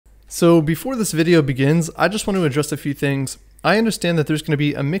So before this video begins, I just want to address a few things. I understand that there's going to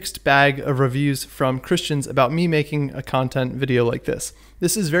be a mixed bag of reviews from Christians about me making a content video like this.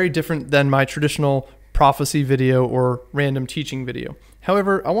 This is very different than my traditional prophecy video or random teaching video.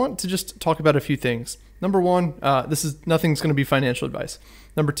 However, I want to just talk about a few things. Number one, nothing's going to be financial advice.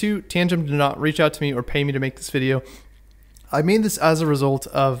 Number two, Tangem did not reach out to me or pay me to make this video. I made this as a result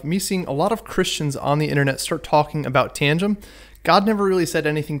of me seeing a lot of Christians on the internet start talking about Tangem. God never really said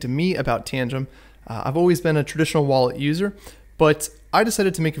anything to me about Tangem. I've always been a traditional wallet user, but I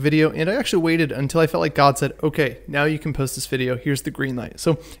decided to make a video, and I actually waited until I felt like God said, okay, now you can post this video. Here's the green light.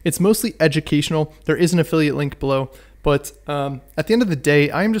 So it's mostly educational. There is an affiliate link below, but at the end of the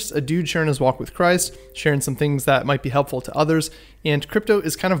day, I'm just a dude sharing his walk with Christ, sharing some things that might be helpful to others, and crypto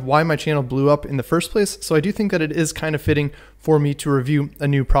is kind of why my channel blew up in the first place, so I do think that it is kind of fitting for me to review a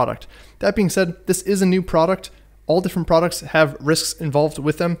new product. That being said, this is a new product. All different products have risks involved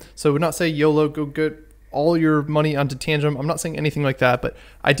with them, so I would not say YOLO, go get all your money onto Tangem. I'm not saying anything like that, but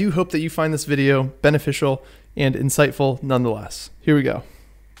I do hope that you find this video beneficial and insightful nonetheless. Here we go.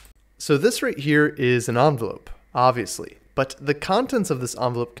 So this right here is an envelope, obviously, but the contents of this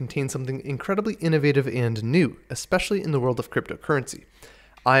envelope contain something incredibly innovative and new, especially in the world of cryptocurrency.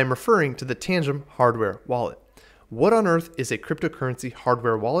 I am referring to the Tangem hardware wallet. What on earth is a cryptocurrency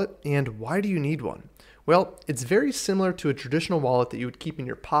hardware wallet, and why do you need one? Well, it's very similar to a traditional wallet that you would keep in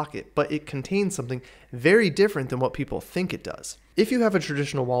your pocket, but it contains something very different than what people think it does. If you have a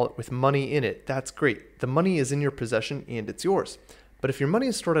traditional wallet with money in it, that's great. The money is in your possession and it's yours. But if your money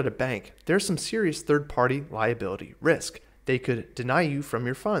is stored at a bank, there's some serious third-party liability risk. They could deny you from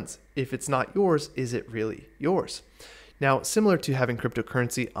your funds. If it's not yours, is it really yours? Now, similar to having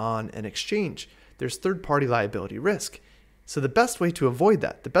cryptocurrency on an exchange, there's third-party liability risk. So the best way to avoid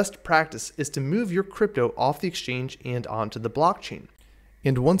that, the best practice, is to move your crypto off the exchange and onto the blockchain.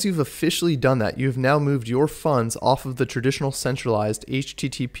 And once you've officially done that, you've now moved your funds off of the traditional centralized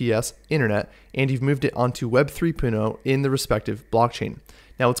HTTPS internet, and you've moved it onto Web 3.0 in the respective blockchain.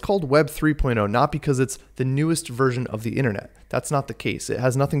 Now it's called Web 3.0 not because it's the newest version of the internet. That's not the case. It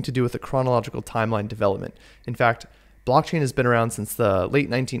has nothing to do with the chronological timeline development. In fact, blockchain has been around since the late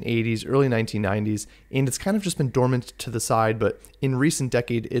 1980s, early 1990s, and it's kind of just been dormant to the side, but in recent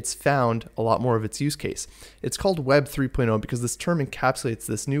decade, it's found a lot more of its use case. It's called Web 3.0 because this term encapsulates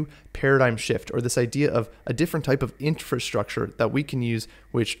this new paradigm shift, or this idea of a different type of infrastructure that we can use,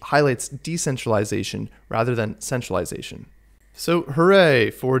 which highlights decentralization rather than centralization. So hooray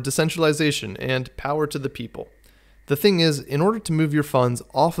for decentralization and power to the people. The thing is, in order to move your funds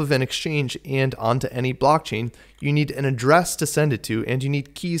off of an exchange and onto any blockchain, you need an address to send it to, and you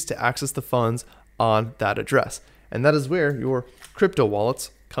need keys to access the funds on that address. And that is where your crypto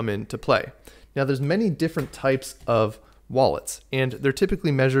wallets come into play. Now, there's many different types of wallets, and they're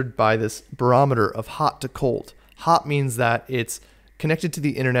typically measured by this barometer of hot to cold. Hot means that it's connected to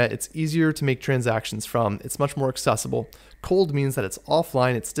the internet, it's easier to make transactions from, it's much more accessible. Cold means that it's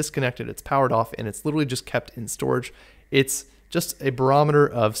offline, it's disconnected, it's powered off, and it's literally just kept in storage. It's just a barometer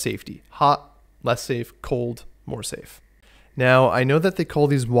of safety. Hot, less safe; cold, more safe. Now, I know that they call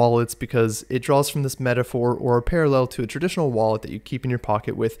these wallets because it draws from this metaphor or a parallel to a traditional wallet that you keep in your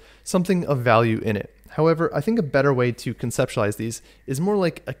pocket with something of value in it. However, I think a better way to conceptualize these is more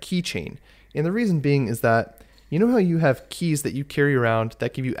like a keychain. And the reason being is that you know how you have keys that you carry around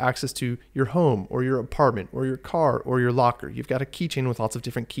that give you access to your home or your apartment or your car or your locker? You've got a keychain with lots of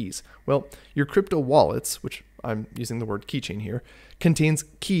different keys. Well, your crypto wallets, which I'm using the word keychain here, contains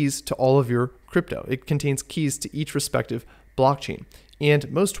keys to all of your crypto. It contains keys to each respective blockchain.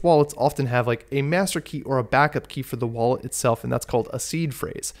 And most wallets often have like a master key or a backup key for the wallet itself, and that's called a seed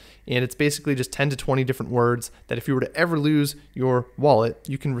phrase. And it's basically just 10 to 20 different words that if you were to ever lose your wallet,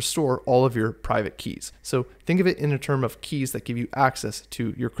 you can restore all of your private keys. So think of it in a term of keys that give you access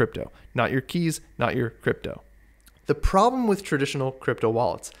to your crypto, not your keys, not your crypto. The problem with traditional crypto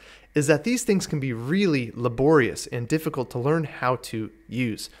wallets is that these things can be really laborious and difficult to learn how to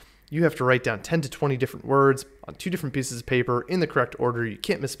use. You have to write down 10 to 20 different words on 2 different pieces of paper in the correct order. You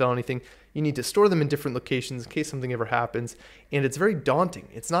can't misspell anything. You need to store them in different locations in case something ever happens. And it's very daunting.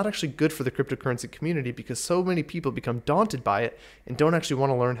 It's not actually good for the cryptocurrency community because so many people become daunted by it and don't actually want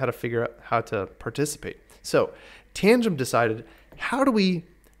to learn how to figure out how to participate. So Tangem decided, how do we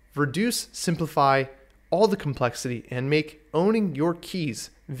reduce, simplify all the complexity and make owning your keys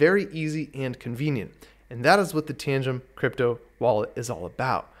very easy and convenient? And that is what the Tangem crypto wallet is all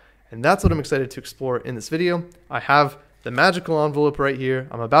about. And that's what I'm excited to explore in this video. I have the magical envelope right here.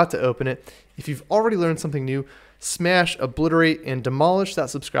 I'm about to open it. If you've already learned something new, smash, obliterate, and demolish that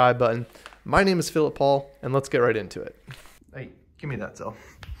subscribe button. My name is Philip Paul, and let's get right into it. Hey, give me that, Zell.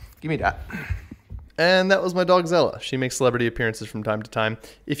 Give me that. And that was my dog Zella. She makes celebrity appearances from time to time.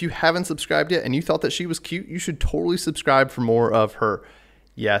 If you haven't subscribed yet and you thought that she was cute, you should totally subscribe for more of her.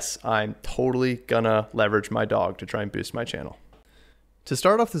 Yes, I'm totally gonna leverage my dog to try and boost my channel. To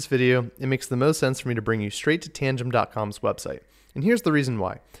start off this video, it makes the most sense for me to bring you straight to Tangem.com's website. And here's the reason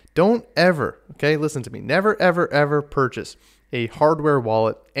why. Don't ever, okay, listen to me, never, ever, ever purchase a hardware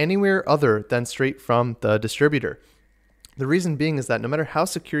wallet anywhere other than straight from the distributor. The reason being is that no matter how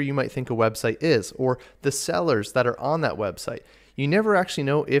secure you might think a website is, or the sellers that are on that website, you never actually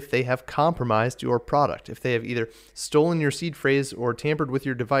know if they have compromised your product, if they have either stolen your seed phrase or tampered with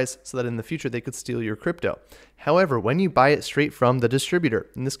your device so that in the future they could steal your crypto. However, when you buy it straight from the distributor,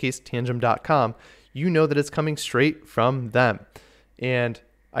 in this case Tangem.com, you know that it's coming straight from them. And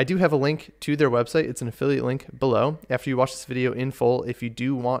I do have a link to their website. It's an affiliate link below. After you watch this video in full, if you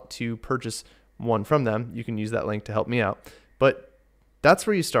do want to purchase one from them, you can use that link to help me out. But that's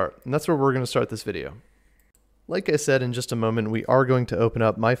where you start, and that's where we're going to start this video. Like I said, in just a moment, we are going to open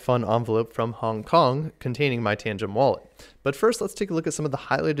up my fun envelope from Hong Kong containing my Tangem wallet. But first, let's take a look at some of the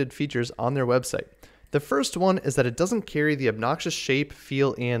highlighted features on their website. The first one is that it doesn't carry the obnoxious shape,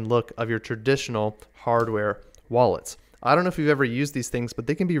 feel, and look of your traditional hardware wallets. I don't know if you've ever used these things, but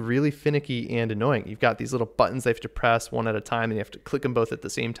they can be really finicky and annoying. You've got these little buttons they have to press one at a time, and you have to click them both at the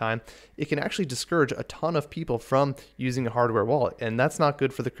same time. It can actually discourage a ton of people from using a hardware wallet, and that's not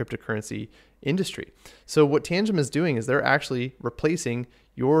good for the cryptocurrency industry. So what Tangem is doing is they're actually replacing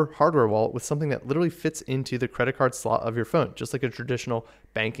your hardware wallet with something that literally fits into the credit card slot of your phone, just like a traditional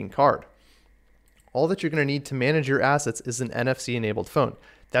banking card. All that you're going to need to manage your assets is an NFC-enabled phone.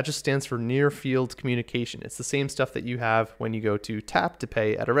 That just stands for near field communication. It's the same stuff that you have when you go to tap to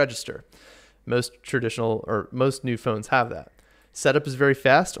pay at a register. Most traditional or most new phones have that. Setup is very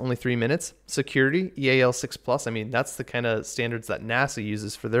fast, only 3 minutes. Security, EAL6+. I mean, that's the kind of standards that NASA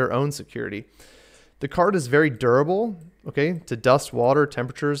uses for their own security. The card is very durable, okay, to dust, water,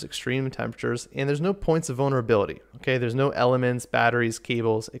 temperatures, extreme temperatures, and there's no points of vulnerability, okay? There's no elements, batteries,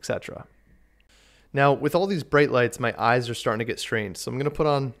 cables, etc. Now, with all these bright lights, my eyes are starting to get strained, so I'm going to put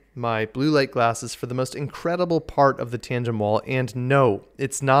on my blue light glasses for the most incredible part of the Tangem wallet. And no,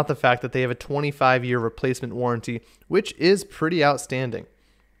 it's not the fact that they have a 25-year replacement warranty, which is pretty outstanding.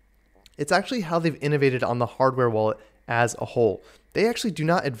 It's actually how they've innovated on the hardware wallet as a whole. They actually do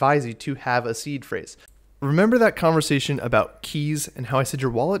not advise you to have a seed phrase. Remember that conversation about keys and how I said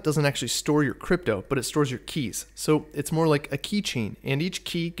your wallet doesn't actually store your crypto, but it stores your keys. So it's more like a keychain, and each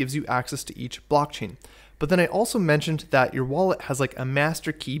key gives you access to each blockchain. But then I also mentioned that your wallet has like a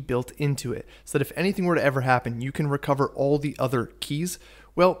master key built into it, so that if anything were to ever happen, you can recover all the other keys.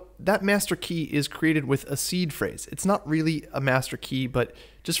 Well, that master key is created with a seed phrase. It's not really a master key, but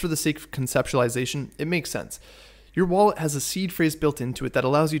just for the sake of conceptualization, it makes sense. Your wallet has a seed phrase built into it that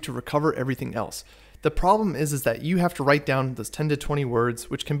allows you to recover everything else. The problem is that you have to write down those 10 to 20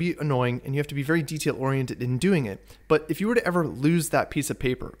 words, which can be annoying, and you have to be very detail oriented in doing it. But if you were to ever lose that piece of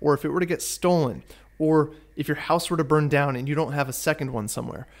paper, or if it were to get stolen, or if your house were to burn down and you don't have a second one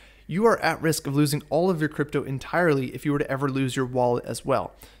somewhere, you are at risk of losing all of your crypto entirely if you were to ever lose your wallet as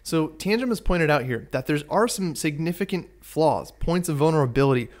well. So Tangem has pointed out here that there are some significant flaws, points of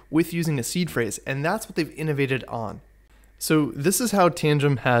vulnerability with using a seed phrase, and that's what they've innovated on. So this is how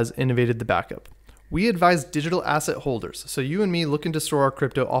Tangem has innovated the backup. We advise digital asset holders, so you and me looking to store our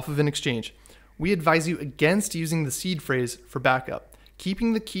crypto off of an exchange, we advise you against using the seed phrase for backup.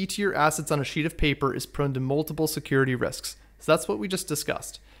 Keeping the key to your assets on a sheet of paper is prone to multiple security risks. So that's what we just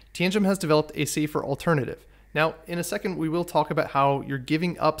discussed. Tangem has developed a safer alternative. Now, in a second, we will talk about how you're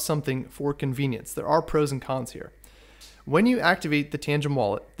giving up something for convenience. There are pros and cons here. When you activate the Tangem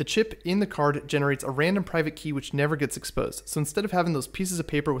wallet, the chip in the card generates a random private key which never gets exposed. So instead of having those pieces of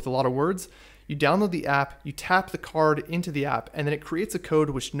paper with a lot of words, you download the app, you tap the card into the app, and then it creates a code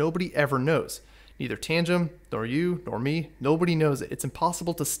which nobody ever knows. Neither Tangem, nor you, nor me, nobody knows it. It's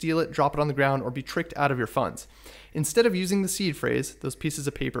impossible to steal it, drop it on the ground, or be tricked out of your funds. Instead of using the seed phrase, those pieces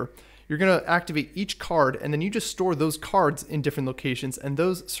of paper, you're going to activate each card, and then you just store those cards in different locations, and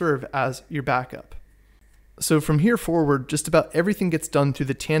those serve as your backup. So from here forward, just about everything gets done through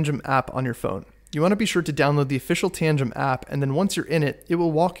the Tangem app on your phone. You want to be sure to download the official Tangem app, and then once you're in it, it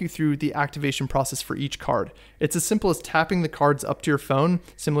will walk you through the activation process for each card. It's as simple as tapping the cards up to your phone,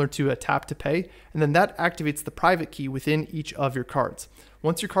 similar to a tap to pay, and then that activates the private key within each of your cards.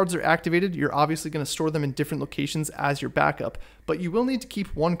 Once your cards are activated, you're obviously going to store them in different locations as your backup, but you will need to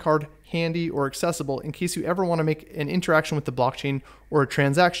keep one card handy or accessible in case you ever want to make an interaction with the blockchain or a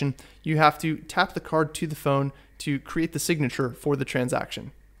transaction. You have to tap the card to the phone to create the signature for the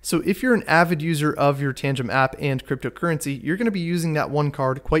transaction. So if you're an avid user of your Tangem app and cryptocurrency, you're going to be using that one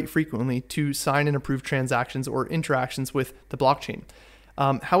card quite frequently to sign and approve transactions or interactions with the blockchain.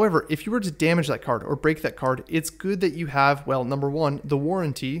 However, if you were to damage that card or break that card, it's good that you have, well, number one, the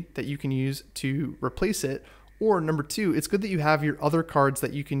warranty that you can use to replace it, or number two, it's good that you have your other cards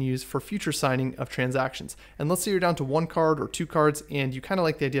that you can use for future signing of transactions. And let's say you're down to one card or two cards and you kind of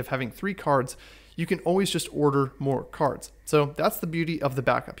like the idea of having three cards, you can always just order more cards. So that's the beauty of the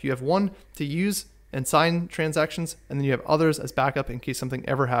backup. You have one to use and sign transactions, and then you have others as backup in case something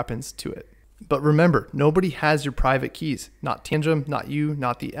ever happens to it. But remember, nobody has your private keys, not Tangem, not you,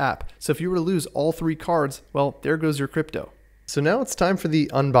 not the app. So if you were to lose all three cards, well, there goes your crypto. So now it's time for the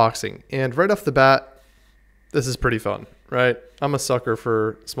unboxing. And right off the bat, this is pretty fun, right? I'm a sucker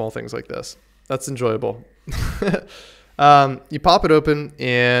for small things like this. That's enjoyable. You pop it open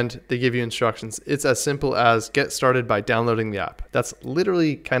and they give you instructions. It's as simple as get started by downloading the app. That's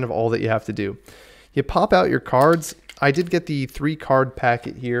literally kind of all that you have to do. You pop out your cards. I did get the 3-card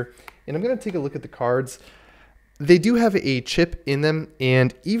packet here, and I'm going to take a look at the cards. They do have a chip in them,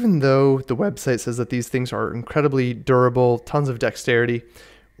 and even though the website says that these things are incredibly durable, tons of dexterity,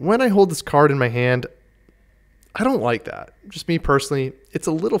 when I hold this card in my hand, I don't like that. Just me personally, it's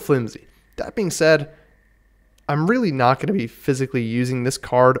a little flimsy. That being said, I'm really not going to be physically using this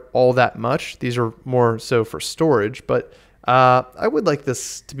card all that much. These are more so for storage, but I would like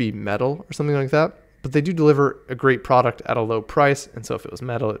this to be metal or something like that. But they do deliver a great product at a low price, and so if it was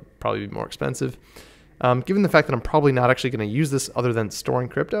metal, it'd probably be more expensive. Given the fact that I'm probably not actually going to use this other than storing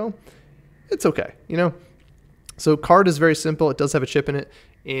crypto, it's okay, you know? So card is very simple. It does have a chip in it,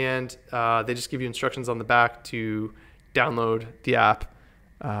 and they just give you instructions on the back to download the app.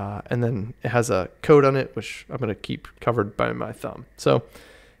 And then it has a code on it, which I'm going to keep covered by my thumb. So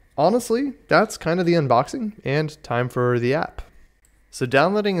honestly, that's kind of the unboxing, and time for the app. So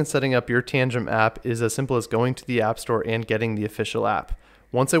downloading and setting up your Tangem app is as simple as going to the App Store and getting the official app.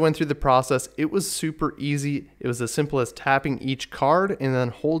 Once I went through the process, it was super easy. It was as simple as tapping each card and then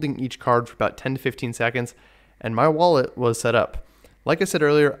holding each card for about 10 to 15 seconds, and my wallet was set up. Like I said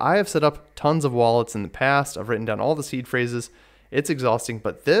earlier, I have set up tons of wallets in the past. I've written down all the seed phrases. It's exhausting,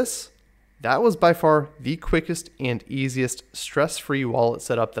 but that was by far the quickest and easiest stress-free wallet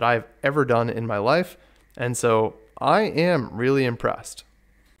setup that I've ever done in my life, and so I am really impressed.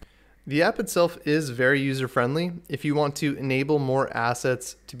 The app itself is very user-friendly. If you want to enable more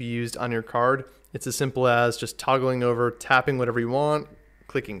assets to be used on your card, it's as simple as just toggling over, tapping whatever you want,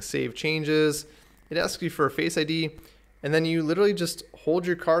 clicking Save Changes. It asks you for a Face ID, and then you literally just hold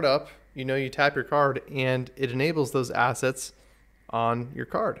your card up, you tap your card, and it enables those assets on your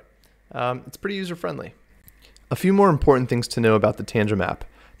card. It's pretty user-friendly. A few more important things to know about the Tangem app.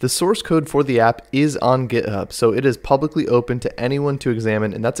 The source code for the app is on GitHub, so it is publicly open to anyone to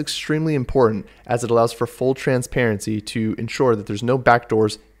examine, and that's extremely important as it allows for full transparency to ensure that there's no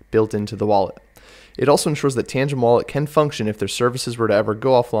backdoors built into the wallet. It also ensures that Tangem Wallet can function if their services were to ever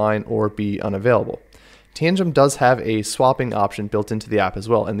go offline or be unavailable. Tangem does have a swapping option built into the app as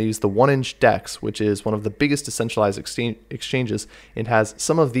well, and they use the 1-inch DEX, which is one of the biggest decentralized exchanges and has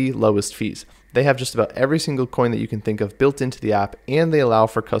some of the lowest fees. They have just about every single coin that you can think of built into the app, and they allow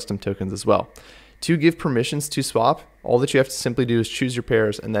for custom tokens as well. To give permissions to swap, all that you have to simply do is choose your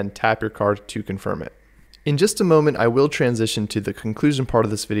pairs and then tap your card to confirm it. In just a moment, I will transition to the conclusion part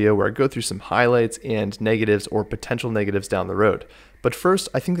of this video where I go through some highlights and negatives or potential negatives down the road. But first,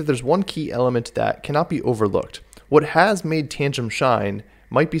 I think that there's one key element that cannot be overlooked. What has made Tangem shine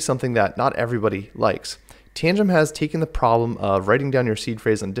might be something that not everybody likes. Tangem has taken the problem of writing down your seed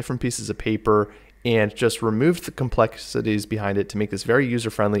phrase on different pieces of paper and just removed the complexities behind it to make this very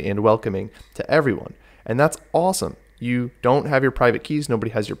user-friendly and welcoming to everyone. And that's awesome. You don't have your private keys.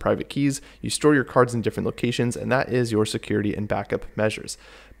 Nobody has your private keys. You store your cards in different locations, and that is your security and backup measures.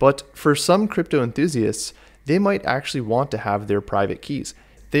 But for some crypto enthusiasts, they might actually want to have their private keys.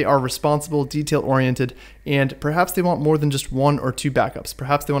 They are responsible, detail-oriented, and perhaps they want more than just 1 or 2 backups.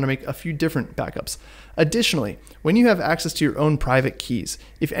 Perhaps they want to make a few different backups. Additionally, when you have access to your own private keys,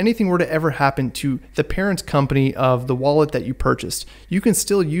 if anything were to ever happen to the parent company of the wallet that you purchased, you can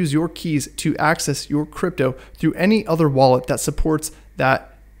still use your keys to access your crypto through any other wallet that supports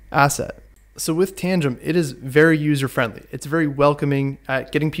that asset. So with Tangem, it is very user-friendly. It's very welcoming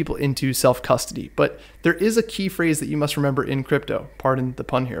at getting people into self-custody. But there is a key phrase that you must remember in crypto, pardon the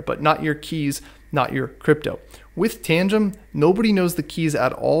pun here, but not your keys, not your crypto. With Tangem, nobody knows the keys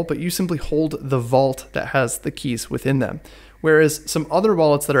at all, but you simply hold the vault that has the keys within them. Whereas some other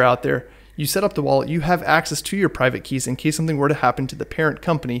wallets that are out there, you set up the wallet, you have access to your private keys in case something were to happen to the parent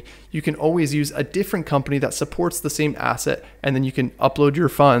company. You can always use a different company that supports the same asset, and then you can upload your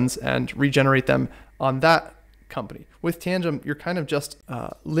funds and regenerate them on that company. With Tangem, you're kind of just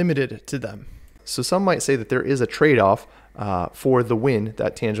limited to them. So some might say that there is a trade-off for the win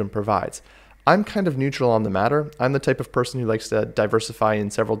that Tangem provides. I'm kind of neutral on the matter. I'm the type of person who likes to diversify in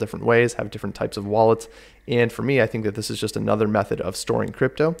several different ways, have different types of wallets. And for me, I think that this is just another method of storing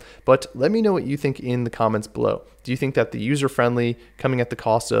crypto. But let me know what you think in the comments below. Do you think that the user-friendly, coming at the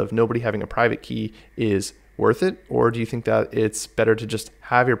cost of nobody having a private key, is worth it? Or do you think that it's better to just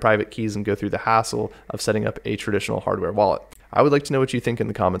have your private keys and go through the hassle of setting up a traditional hardware wallet? I would like to know what you think in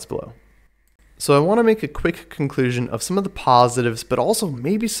the comments below. So I want to make a quick conclusion of some of the positives, but also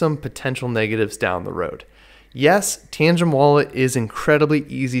maybe some potential negatives down the road. Yes, Tangem Wallet is incredibly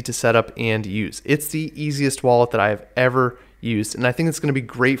easy to set up and use. It's the easiest wallet that I have ever used, and I think it's going to be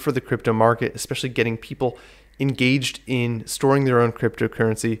great for the crypto market, especially getting people engaged in storing their own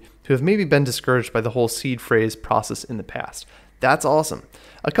cryptocurrency who have maybe been discouraged by the whole seed phrase process in the past. That's awesome.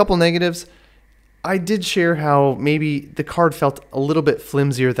 A couple negatives. I did share how maybe the card felt a little bit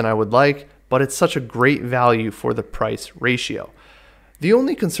flimsier than I would like, but it's such a great value for the price ratio. The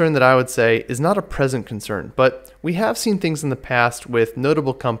only concern that I would say is not a present concern, but we have seen things in the past with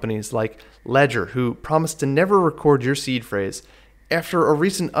notable companies like Ledger, who promised to never record your seed phrase. After a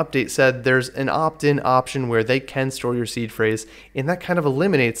recent update said there's an opt-in option where they can store your seed phrase, and that kind of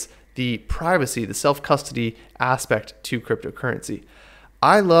eliminates the privacy, the self-custody aspect to cryptocurrency.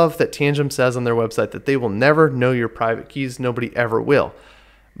 I love that Tangem says on their website that they will never know your private keys, nobody ever will.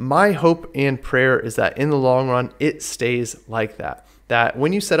 My hope and prayer is that in the long run, it stays like that. That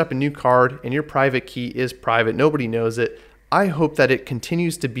when you set up a new card and your private key is private, nobody knows it, I hope that it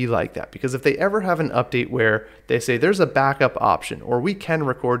continues to be like that. Because if they ever have an update where they say there's a backup option or we can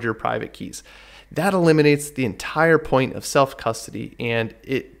record your private keys, that eliminates the entire point of self-custody and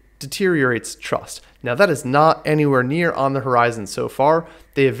it deteriorates trust. Now that is not anywhere near on the horizon so far.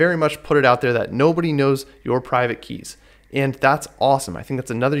 They have very much put it out there that nobody knows your private keys. And that's awesome. I think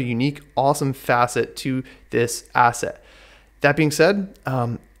that's another unique, awesome facet to this asset. That being said,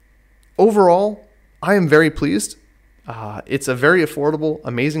 overall, I am very pleased. It's a very affordable,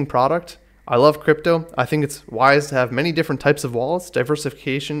 amazing product. I love crypto. I think it's wise to have many different types of wallets.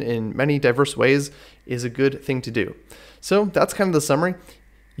 Diversification in many diverse ways is a good thing to do. So that's kind of the summary.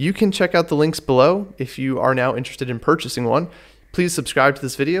 You can check out the links below if you are now interested in purchasing one. Please subscribe to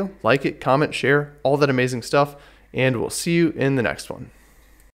this video, like it, comment, share, all that amazing stuff. And we'll see you in the next one.